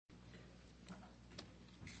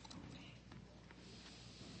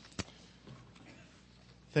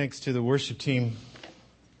Thanks to the worship team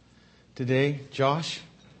today. Josh,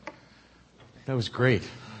 that was great.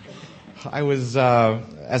 I was,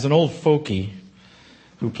 as an old folkie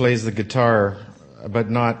who plays the guitar, but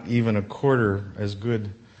not even a quarter as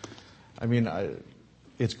good,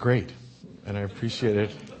 it's great, and I appreciate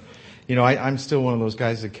it. You know, I'm still one of those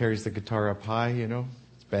guys that carries the guitar up high, you know.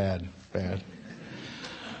 It's bad.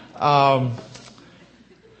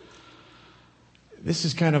 This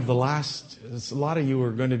is kind of the last. A lot of you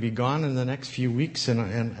are going to be gone in the next few weeks, and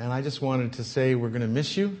I just wanted to say we're going to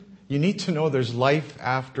miss you. You need to know there's life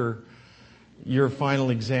after your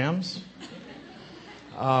final exams,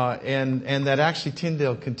 and that actually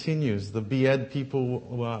Tyndale continues. The B.Ed people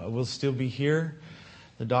will still be here.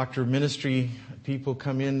 The doctor of ministry people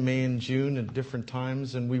come in May and June at different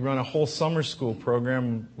times, and we run a whole summer school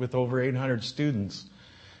program with over 800 students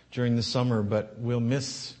during the summer. But we'll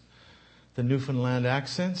miss the Newfoundland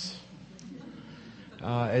accents.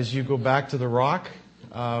 As you go back to the Rock,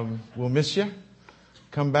 we'll miss you.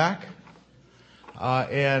 Come back.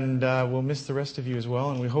 And we'll miss the rest of you as well.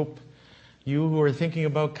 And we hope you who are thinking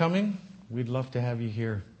about coming, we'd love to have you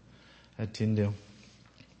here at Tyndale.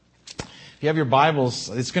 If you have your Bibles,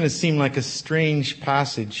 it's going to seem like a strange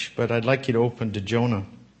passage, but I'd like you to open to Jonah.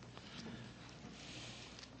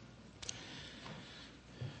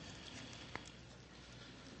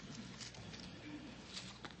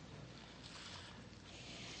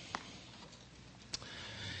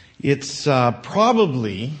 It's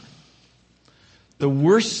probably the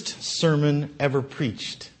worst sermon ever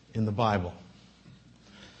preached in the Bible.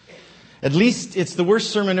 At least it's the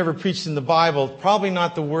worst sermon ever preached in the Bible, probably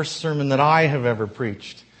not the worst sermon that I have ever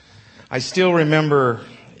preached. I still remember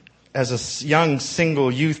as a young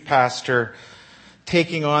single youth pastor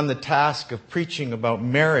taking on the task of preaching about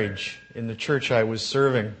marriage in the church I was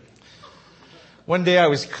serving. One day I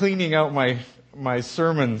was cleaning out my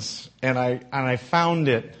sermons and I found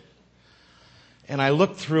it. And I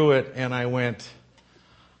looked through it and I went,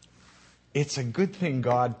 it's a good thing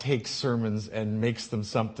God takes sermons and makes them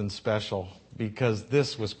something special, because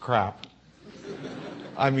this was crap.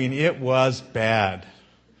 It was bad.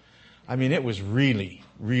 It was really,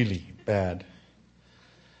 really bad.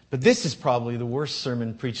 But this is probably the worst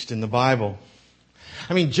sermon preached in the Bible.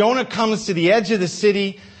 Jonah comes to the edge of the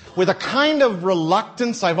city with a kind of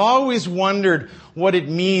reluctance. I've always wondered what it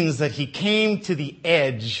means that he came to the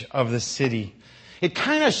edge of the city. It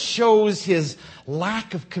kind of shows his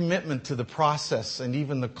lack of commitment to the process and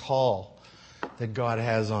even the call that God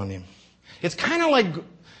has on him. It's kind of like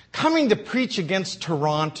coming to preach against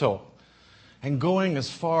Toronto and going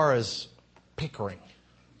as far as Pickering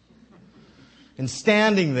and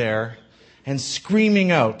standing there and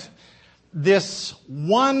screaming out this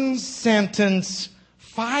one sentence,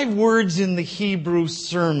 5 words in the Hebrew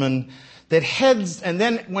sermon that heads, and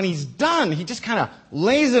then when he's done, he just kind of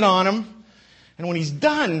lays it on him. And when he's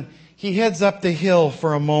done, he heads up the hill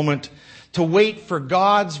for a moment to wait for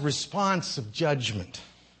God's response of judgment.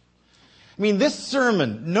 This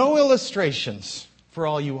sermon, no illustrations for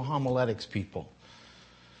all you homiletics people.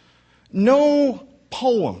 No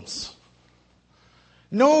poems.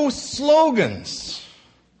 No slogans.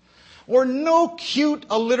 Or no cute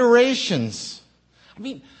alliterations.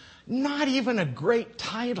 Not even a great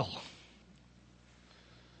title.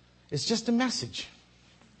 It's just a message.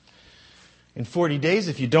 In 40 days,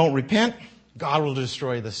 if you don't repent, God will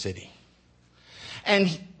destroy the city.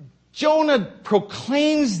 And Jonah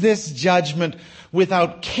proclaims this judgment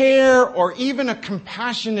without care or even a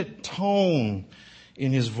compassionate tone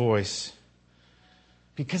in his voice,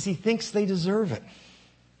 because he thinks they deserve it.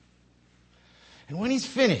 And when he's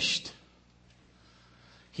finished,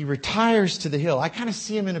 he retires to the hill. I kind of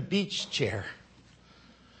see him in a beach chair,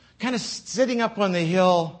 kind of sitting up on the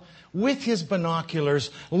hill with his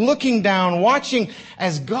binoculars, looking down, watching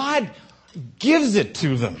as God gives it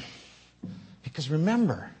to them. Because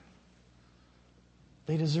remember,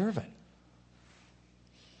 they deserve it.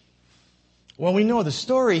 Well, we know the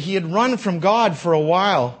story. He had run from God for a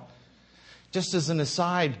while. Just as an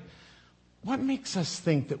aside, what makes us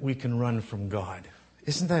think that we can run from God?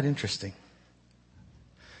 Isn't that interesting?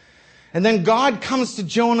 And then God comes to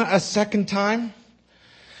Jonah a second time,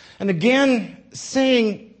 and again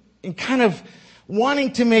saying, and kind of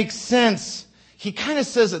wanting to make sense, he kind of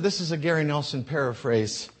says that, this is a Gary Nelson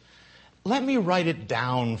paraphrase, let me write it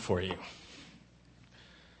down for you.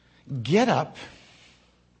 Get up,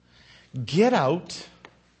 get out,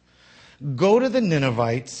 go to the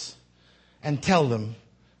Ninevites, and tell them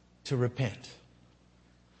to repent.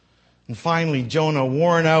 And finally, Jonah,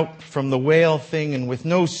 worn out from the whale thing and with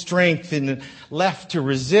no strength left to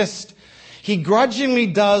resist, he grudgingly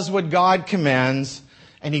does what God commands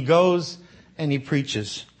And he goes and he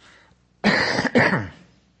preaches.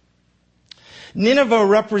 Nineveh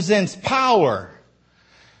represents power.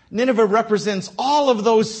 Nineveh represents all of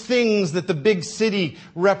those things that the big city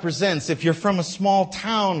represents. If you're from a small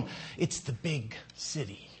town, it's the big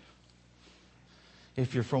city.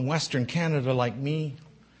 If you're from Western Canada like me,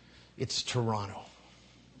 it's Toronto.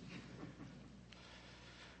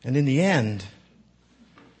 And in the end,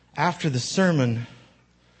 after the sermon,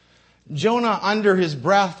 Jonah, under his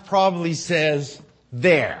breath, probably says,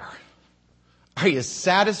 "There. Are you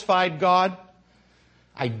satisfied, God?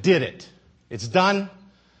 I did it. It's done.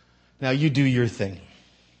 Now you do your thing."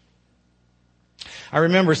 I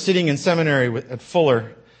remember sitting in seminary at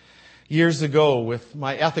Fuller years ago with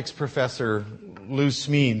my ethics professor, Lou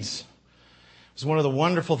Smeeds. It was one of the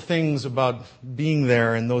wonderful things about being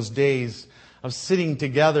there in those days of sitting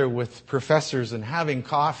together with professors and having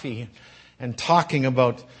coffee and talking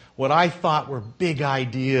about what I thought were big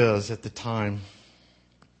ideas at the time.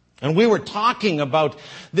 And we were talking about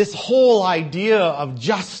this whole idea of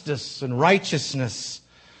justice and righteousness.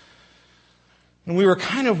 And we were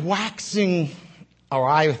kind of waxing, or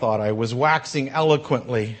I thought I was waxing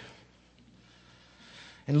eloquently.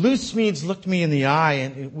 And Lou Smeeds looked me in the eye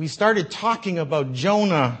and we started talking about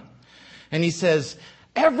Jonah. And he says,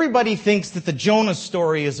 everybody thinks that the Jonah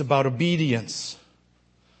story is about obedience.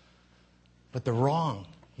 But they're wrong,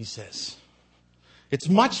 he says. It's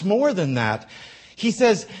much more than that. He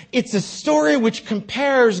says, it's a story which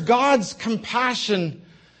compares God's compassion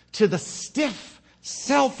to the stiff,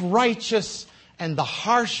 self-righteous, and the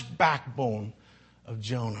harsh backbone of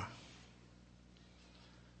Jonah.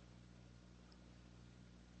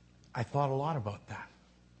 I thought a lot about that.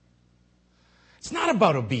 It's not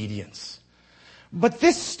about obedience. But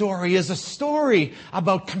this story is a story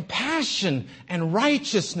about compassion and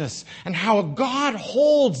righteousness and how God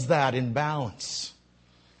holds that in balance.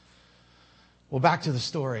 Well, back to the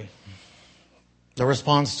story. The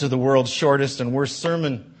response to the world's shortest and worst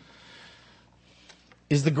sermon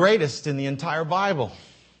is the greatest in the entire Bible.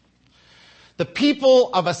 The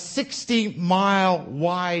people of a 60-mile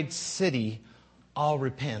wide city all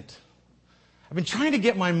repent. I've been trying to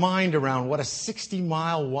get my mind around what a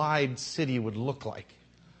 60-mile wide city would look like.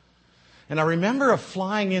 And I remember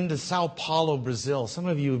flying into Sao Paulo, Brazil. Some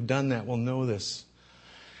of you who've done that will know this.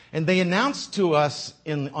 And they announced to us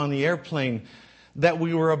on the airplane that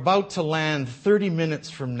we were about to land 30 minutes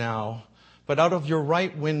from now, but out of your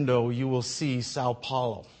right window you will see Sao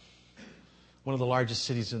Paulo, one of the largest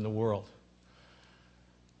cities in the world.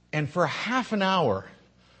 And for half an hour,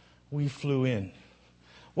 we flew in.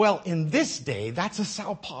 Well, in this day, that's a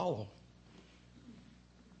Sao Paulo.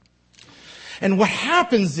 And what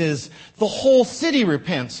happens is the whole city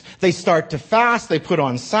repents. They start to fast. They put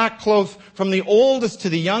on sackcloth from the oldest to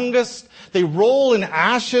the youngest. They roll in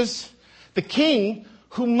ashes. The king,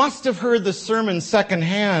 who must have heard the sermon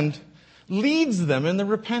secondhand, leads them in the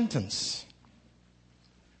repentance.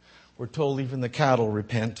 We're told even the cattle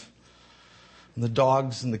repent. And the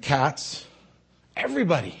dogs and the cats.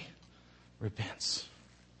 Everybody repents.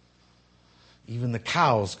 Even the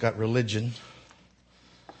cows got religion.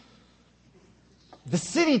 The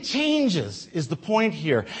city changes, is the point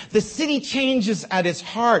here. The city changes at its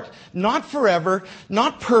heart. Not forever,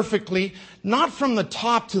 not perfectly, not from the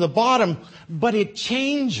top to the bottom, but it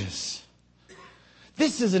changes.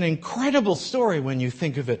 This is an incredible story when you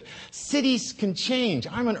think of it. Cities can change.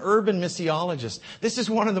 I'm an urban missiologist. This is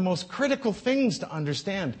one of the most critical things to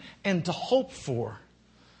understand and to hope for.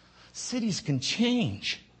 Cities can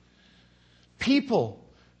change. People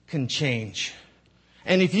can change.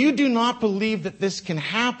 And if you do not believe that this can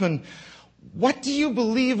happen, what do you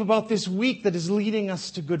believe about this week that is leading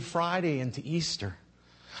us to Good Friday and to Easter?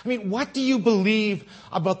 I mean, what do you believe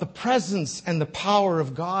about the presence and the power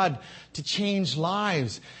of God to change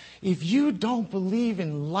lives if you don't believe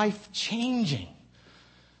in life changing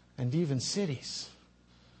and even cities?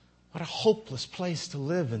 What a hopeless place to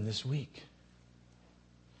live in this week.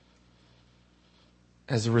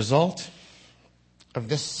 As a result of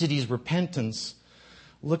this city's repentance,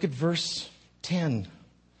 look at verse 10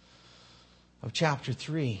 of chapter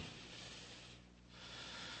 3.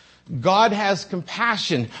 God has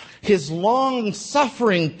compassion. His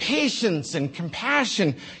long-suffering patience and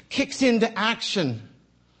compassion kicks into action.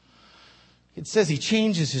 It says he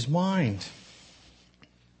changes his mind.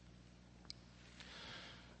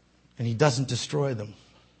 And he doesn't destroy them.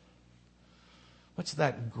 What's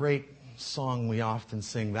that great song we often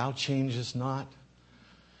sing? Thou changest not.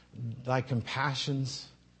 Thy compassions,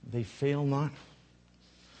 they fail not.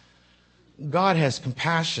 God has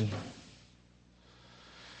compassion.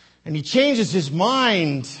 And he changes his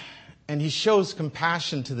mind and he shows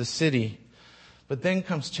compassion to the city. But then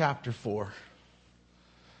comes chapter 4,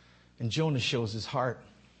 and Jonah shows his heart.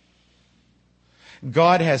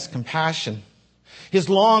 God has compassion. His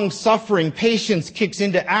long-suffering patience kicks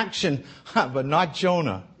into action, but not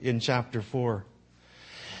Jonah in chapter 4.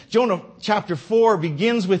 Jonah chapter 4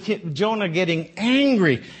 begins with Jonah getting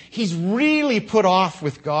angry. He's really put off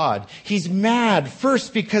with God. He's mad,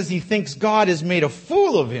 first because he thinks God has made a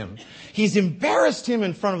fool of him. He's embarrassed him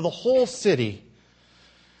in front of the whole city.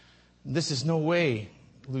 This is no way,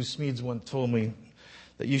 Lou Smedes once told me,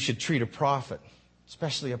 that you should treat a prophet,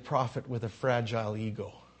 especially a prophet with a fragile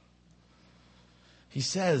ego. He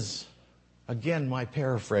says, again, my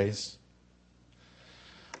paraphrase,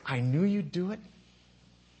 I knew you'd do it.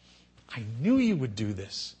 I knew you would do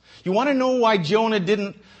this. You want to know why Jonah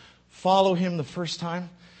didn't follow him the first time?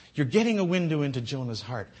 You're getting a window into Jonah's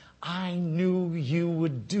heart. I knew you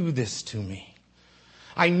would do this to me.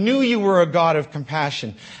 I knew you were a God of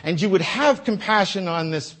compassion, and you would have compassion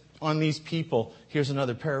on these people. Here's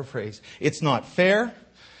another paraphrase. It's not fair.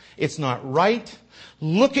 It's not right.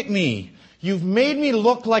 Look at me. You've made me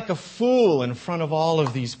look like a fool in front of all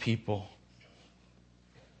of these people.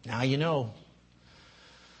 Now you know.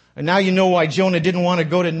 And now you know why Jonah didn't want to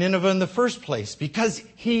go to Nineveh in the first place. Because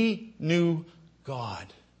he knew God.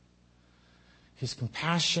 His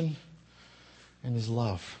compassion and his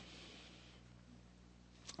love.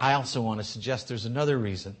 I also want to suggest there's another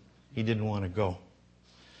reason he didn't want to go.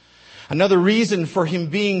 Another reason for him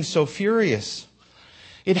being so furious.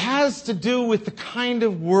 It has to do with the kind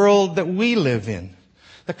of world that we live in.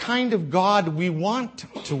 The kind of God we want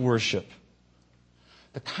to worship.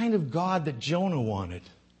 The kind of God that Jonah wanted.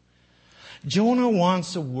 Jonah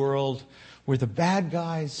wants a world where the bad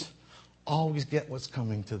guys always get what's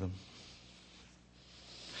coming to them.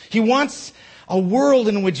 He wants a world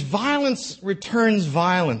in which violence returns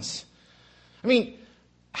violence. I mean,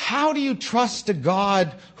 how do you trust a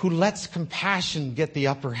God who lets compassion get the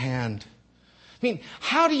upper hand? I mean,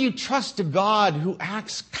 how do you trust a God who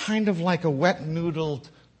acts kind of like a wet-noodled,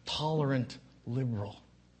 tolerant liberal?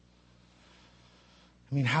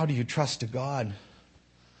 I mean, how do you trust a God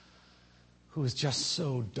who is just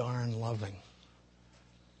so darn loving?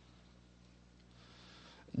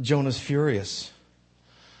 Jonah's furious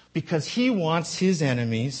because he wants his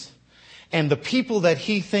enemies and the people that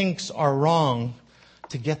he thinks are wrong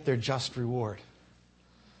to get their just reward.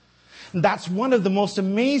 That's one of the most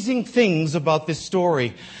amazing things about this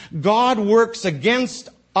story. God works against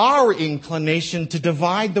our inclination to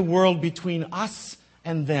divide the world between us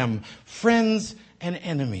and them, friends and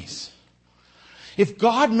enemies. If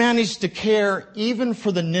God managed to care even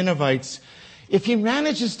for the Ninevites, if he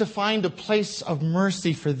manages to find a place of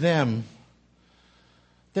mercy for them,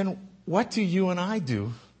 then what do you and I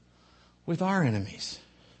do with our enemies?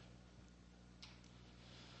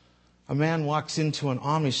 A man walks into an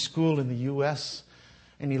Amish school in the U.S.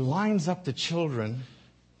 and he lines up the children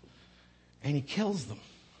and he kills them.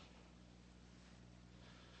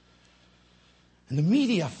 And the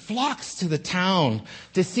media flocks to the town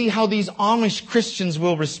to see how these Amish Christians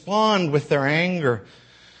will respond with their anger.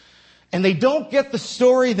 And they don't get the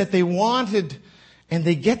story that they wanted, and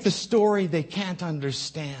they get the story they can't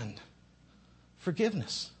understand.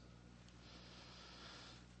 Forgiveness.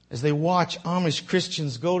 As they watch Amish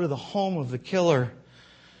Christians go to the home of the killer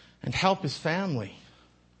and help his family.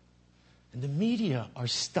 And the media are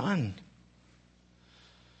stunned.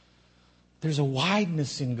 There's a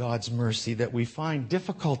wideness in God's mercy that we find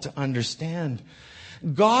difficult to understand.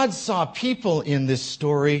 God saw people in this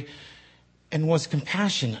story and was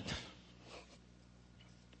compassionate.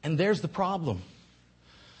 And there's the problem.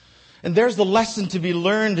 And there's the lesson to be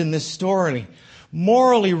learned in this story.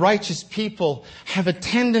 Morally righteous people have a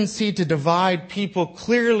tendency to divide people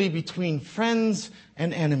clearly between friends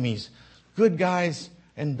and enemies. Good guys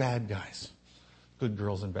and bad guys. Good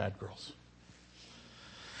girls and bad girls.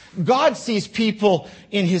 God sees people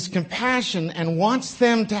in his compassion and wants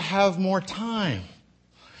them to have more time.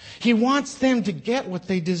 He wants them to get what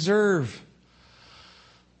they deserve.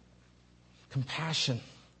 Compassion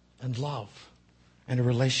and love and a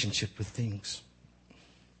relationship with things.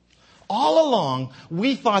 All along,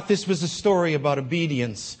 we thought this was a story about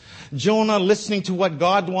obedience. Jonah listening to what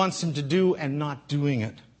God wants him to do and not doing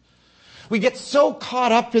it. We get so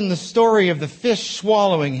caught up in the story of the fish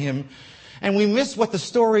swallowing him, and we miss what the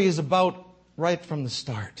story is about right from the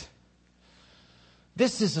start.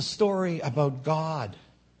 This is a story about God,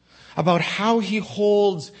 about how he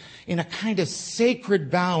holds in a kind of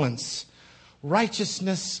sacred balance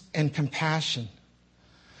righteousness and compassion.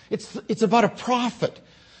 It's about a prophet.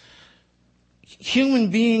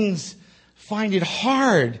 Human beings find it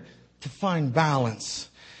hard to find balance.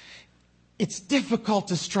 It's difficult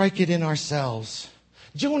to strike it in ourselves.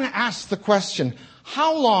 Jonah asked the question,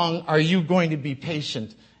 how long are you going to be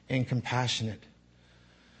patient and compassionate?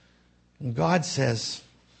 And God says,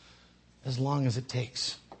 as long as it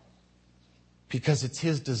takes. Because it's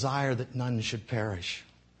His desire that none should perish.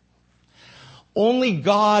 Only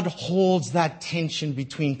God holds that tension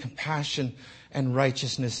between compassion and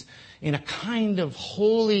righteousness in a kind of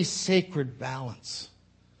holy, sacred balance.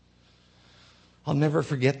 I'll never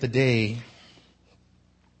forget the day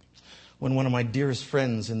when one of my dearest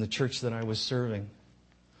friends in the church that I was serving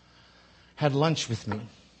had lunch with me.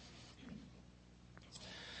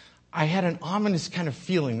 I had an ominous kind of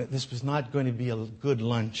feeling that this was not going to be a good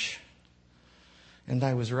lunch. And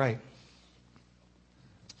I was right.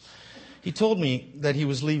 He told me that he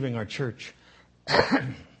was leaving our church.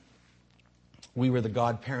 We were the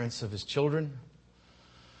godparents of his children.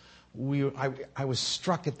 I was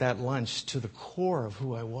struck at that lunch to the core of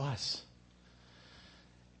who I was.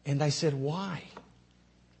 And I said, why?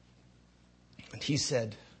 And he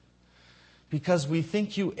said, because we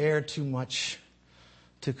think you err too much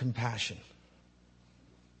to compassion.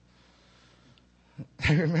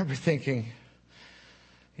 I remember thinking,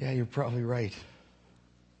 yeah, you're probably right.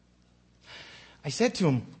 I said to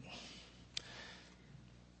him,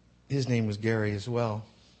 his name was Gary as well,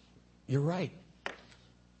 you're right.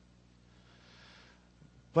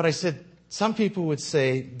 But I said, some people would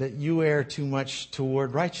say that you err too much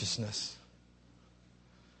toward righteousness.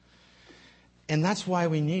 And that's why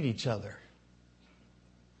we need each other.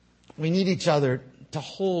 We need each other to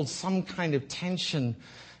hold some kind of tension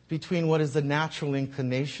between what is the natural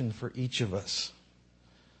inclination for each of us.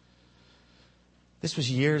 This was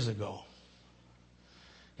years ago.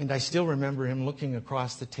 And I still remember him looking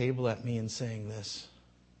across the table at me and saying this,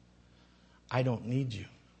 I don't need you.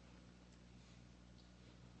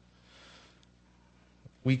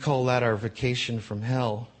 We call that our vacation from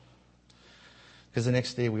hell, because the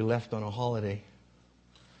next day we left on a holiday.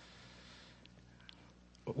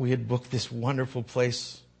 We had booked this wonderful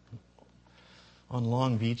place on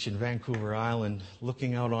Long Beach in Vancouver Island,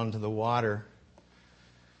 looking out onto the water.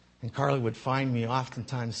 And Carly would find me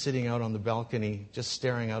oftentimes sitting out on the balcony, just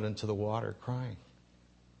staring out into the water, crying.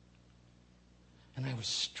 And I was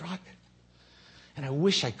struck. And I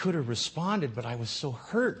wish I could have responded, but I was so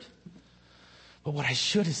hurt. But what I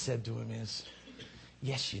should have said to him is,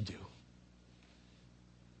 yes, you do.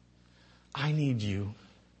 I need you,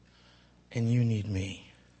 and you need me.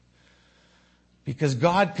 Because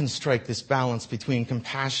God can strike this balance between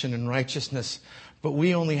compassion and righteousness, but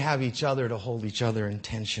we only have each other to hold each other in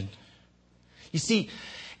tension. You see,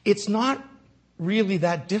 it's not really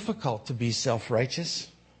that difficult to be self-righteous.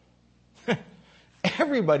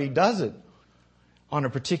 Everybody does it on a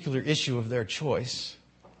particular issue of their choice.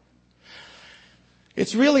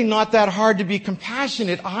 It's really not that hard to be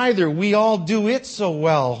compassionate either. We all do it so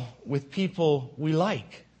well with people we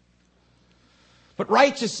like. But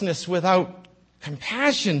righteousness without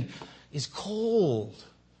compassion is cold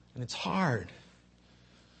and it's hard.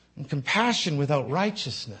 And compassion without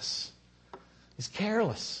righteousness is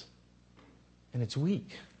careless and it's weak.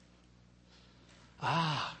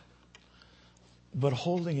 But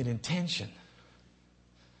holding it in tension,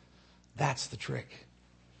 that's the trick.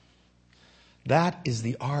 That is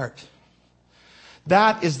the art.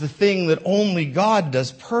 That is the thing that only God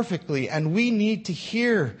does perfectly, and we need to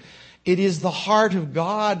hear it is the heart of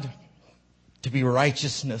God to be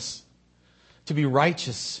righteousness, to be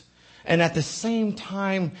righteous, and at the same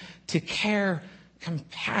time to care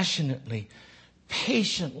compassionately,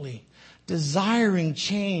 patiently, desiring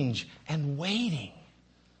change and waiting.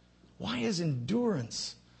 Why is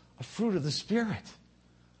endurance a fruit of the Spirit?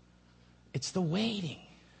 It's the waiting.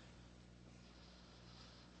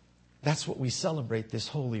 That's what we celebrate this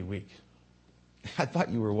Holy Week. I thought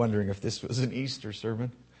you were wondering if this was an Easter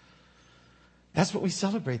sermon. That's what we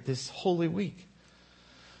celebrate this Holy Week.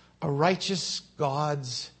 A righteous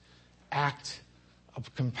God's act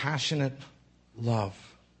of compassionate love.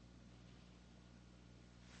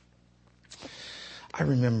 I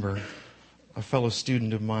remember a fellow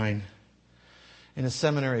student of mine in a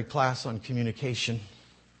seminary class on communication.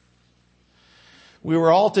 We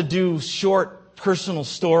were all to do short personal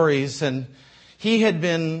stories, and he had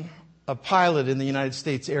been a pilot in the United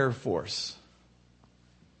States Air Force.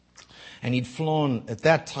 And he'd flown at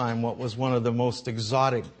that time what was one of the most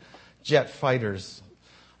exotic jet fighters.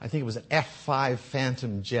 I think it was an F-5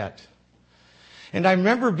 Phantom jet. And I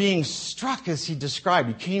remember being struck as he described.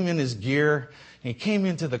 He came in his gear, and he came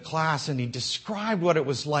into the class, and he described what it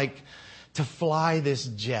was like to fly this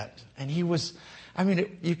jet. And he was,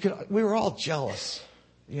 we were all jealous.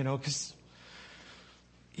 because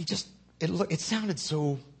it sounded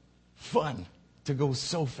so fun to go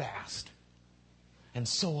so fast and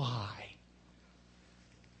so high.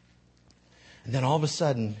 And then all of a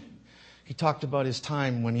sudden, he talked about his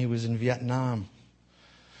time when he was in Vietnam.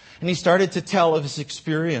 And he started to tell of his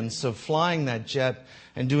experience of flying that jet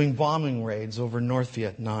and doing bombing raids over North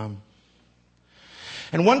Vietnam.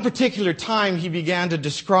 And one particular time he began to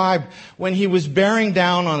describe when he was bearing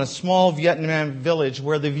down on a small Vietnam village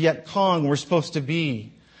where the Viet Cong were supposed to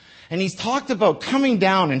be. And he's talked about coming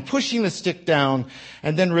down and pushing the stick down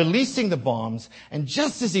and then releasing the bombs. And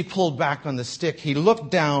just as he pulled back on the stick, he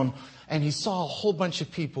looked down and he saw a whole bunch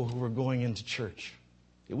of people who were going into church.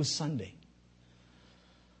 It was Sunday.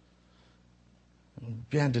 He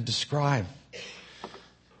began to describe.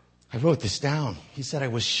 I wrote this down. He said, I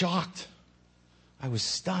was shocked. I was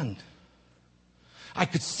stunned. I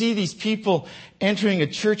could see these people entering a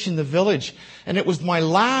church in the village, and it was my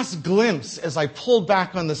last glimpse as I pulled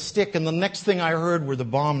back on the stick, and the next thing I heard were the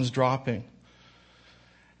bombs dropping.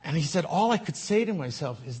 And he said, all I could say to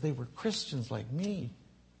myself is they were Christians like me.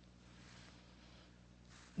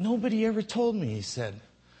 Nobody ever told me, he said,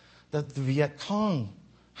 that the Viet Cong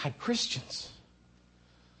had Christians.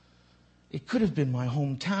 It could have been my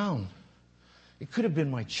hometown. It could have been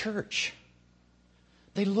my church.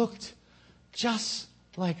 They looked just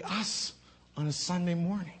like us on a Sunday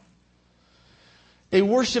morning. They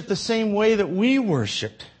worshiped the same way that we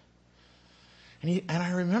worshiped. And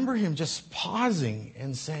I remember him just pausing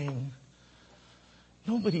and saying,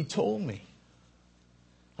 nobody told me.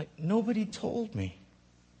 Like, nobody told me.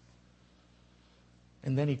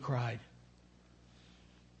 And then he cried.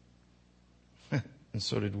 And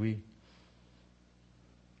so did we.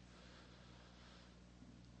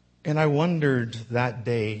 And I wondered that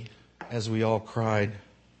day, as we all cried,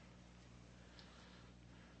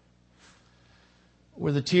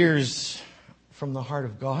 were the tears from the heart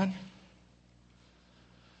of God?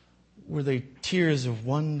 Were they tears of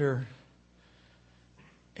wonder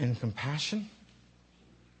and compassion?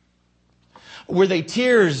 Were they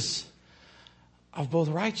tears of both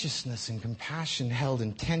righteousness and compassion held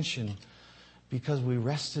in tension because we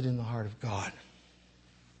rested in the heart of God?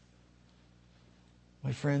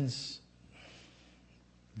 My friends,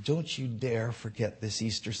 don't you dare forget this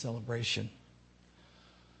Easter celebration.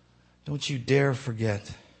 Don't you dare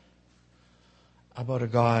forget about a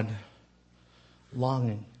God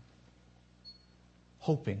longing,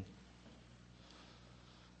 hoping,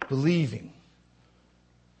 believing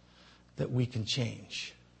that we can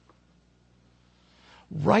change.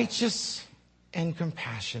 Righteous and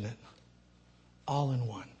compassionate, all in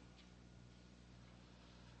one.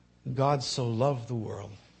 God so loved the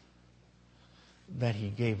world that He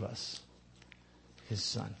gave us His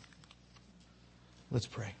Son. Let's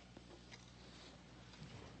pray.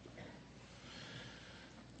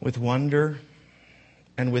 With wonder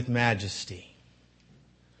and with majesty,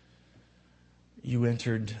 you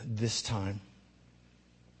entered this time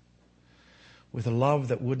with a love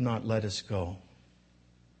that would not let us go.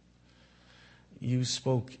 You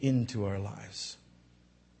spoke into our lives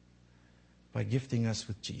by gifting us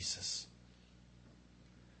with Jesus.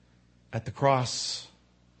 At the cross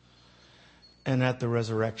and at the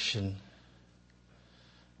resurrection,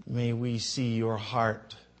 may we see your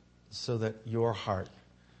heart so that your heart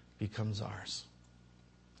becomes ours.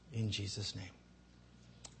 In Jesus' name,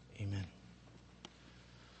 amen.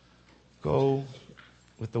 Go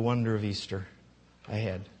with the wonder of Easter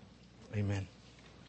ahead. Amen.